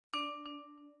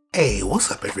Hey, what's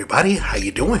up everybody? How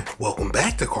you doing? Welcome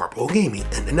back to Karpo Gaming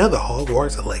and another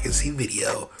Hogwarts Legacy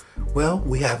video. Well,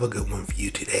 we have a good one for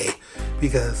you today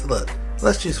because look,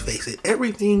 let's just face it,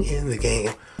 everything in the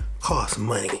game costs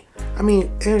money. I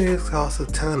mean, it costs a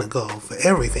ton of gold for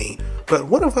everything, but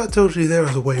what if I told you there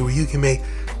was a way where you can make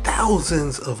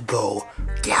thousands of gold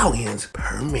galleons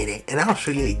per minute, and I'll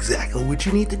show you exactly what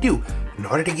you need to do in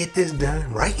order to get this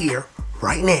done right here,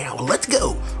 right now. Let's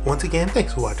go. Once again,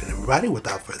 thanks for watching everybody.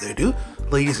 Without further ado,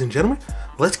 ladies and gentlemen,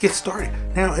 let's get started.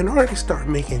 Now, in order to start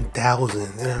making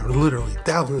thousands, literally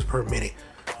thousands per minute,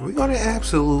 we're going to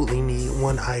absolutely need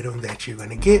one item that you're going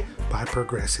to get by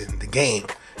progressing the game.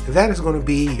 And that is going to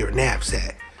be your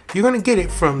knapsack. You're going to get it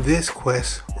from this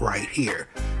quest right here.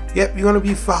 Yep, you're going to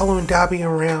be following Dobby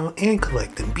around and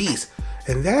collecting beasts.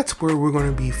 And that's where we're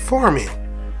going to be farming.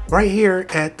 Right here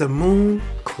at the Moon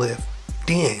Cliff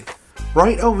Den.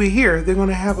 Right over here, they're going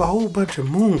to have a whole bunch of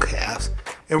moon calves,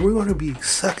 and we're going to be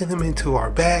sucking them into our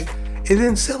bag and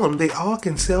then sell them. They all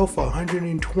can sell for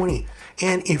 120.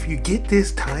 And if you get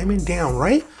this timing down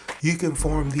right, you can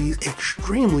farm these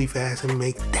extremely fast and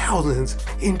make thousands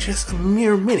in just a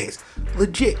mere minutes.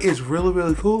 Legit, it's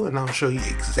really cool, and I'll show you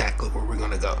exactly where we're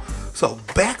going to go. So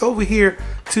back over here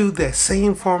to that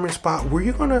same farming spot where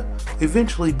you're going to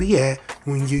eventually be at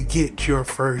when you get your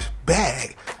first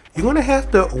bag. You're going to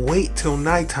have to wait till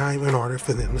nighttime in order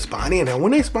for them to spawn in. Now,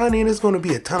 when they spawn in, it's going to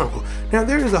be a ton of them. Now,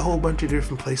 there is a whole bunch of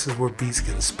different places where beasts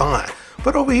can spawn.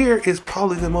 But over here is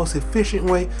probably the most efficient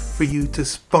way for you to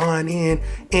spawn in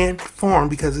and farm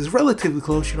because it's relatively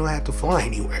close. You don't have to fly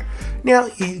anywhere. Now,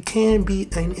 you can be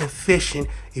inefficient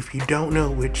if you don't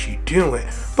know what you're doing.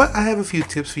 But I have a few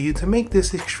tips for you to make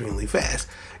this extremely fast.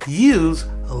 Use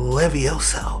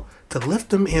Levioso to lift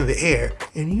them in the air,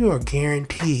 and you are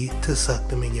guaranteed to suck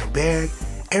them in your bag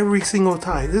every single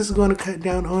time. This is going to cut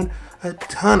down on a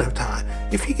ton of time.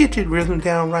 If you get your rhythm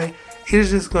down right, it's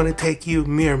just going to take you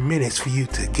mere minutes for you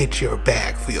to get your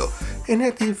bag filled. And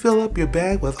after you fill up your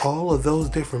bag with all of those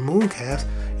different moon calves,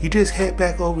 you just head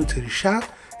back over to the shop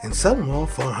and sell them all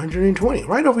for 120.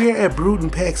 Right over here at Brood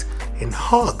and Pecks in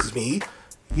Hogsmeade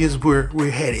is where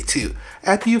we're headed to.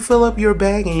 After you fill up your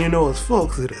bag and you know it's full,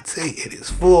 because it'll say it is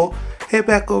full, head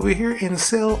back over here and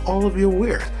sell all of your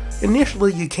wares.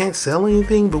 Initially you can't sell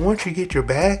anything, but once you get your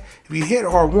bag, if you hit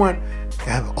R1,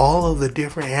 you have all of the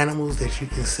different animals that you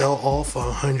can sell all for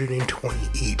 120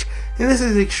 each. And this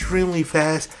is extremely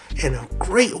fast and a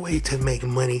great way to make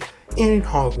money in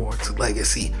Hogwarts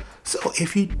Legacy. So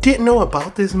if you didn't know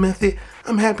about this method,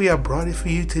 I'm happy I brought it for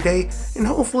you today, and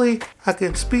hopefully I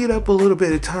can speed up a little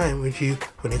bit of time with you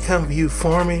when it comes to you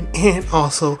farming and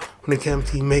also when it comes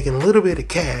to you making a little bit of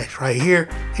cash right here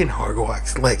in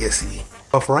Hogwarts Legacy.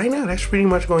 But for right now, that's pretty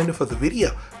much going to for the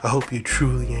video. I hope you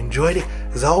truly enjoyed it.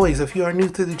 As always, if you are new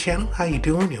to the channel, how you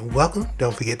doing and welcome.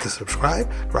 Don't forget to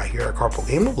subscribe right here at Karpo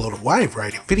Gaming. Upload a wide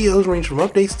variety of videos range from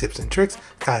updates, tips and tricks,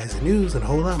 guides and news, and a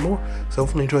whole lot more. So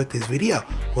hopefully you enjoyed this video.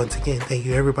 Once again, thank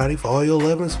you everybody for all your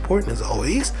love and support. And as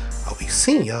always, I'll be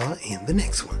seeing y'all in the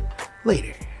next one.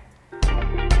 Later.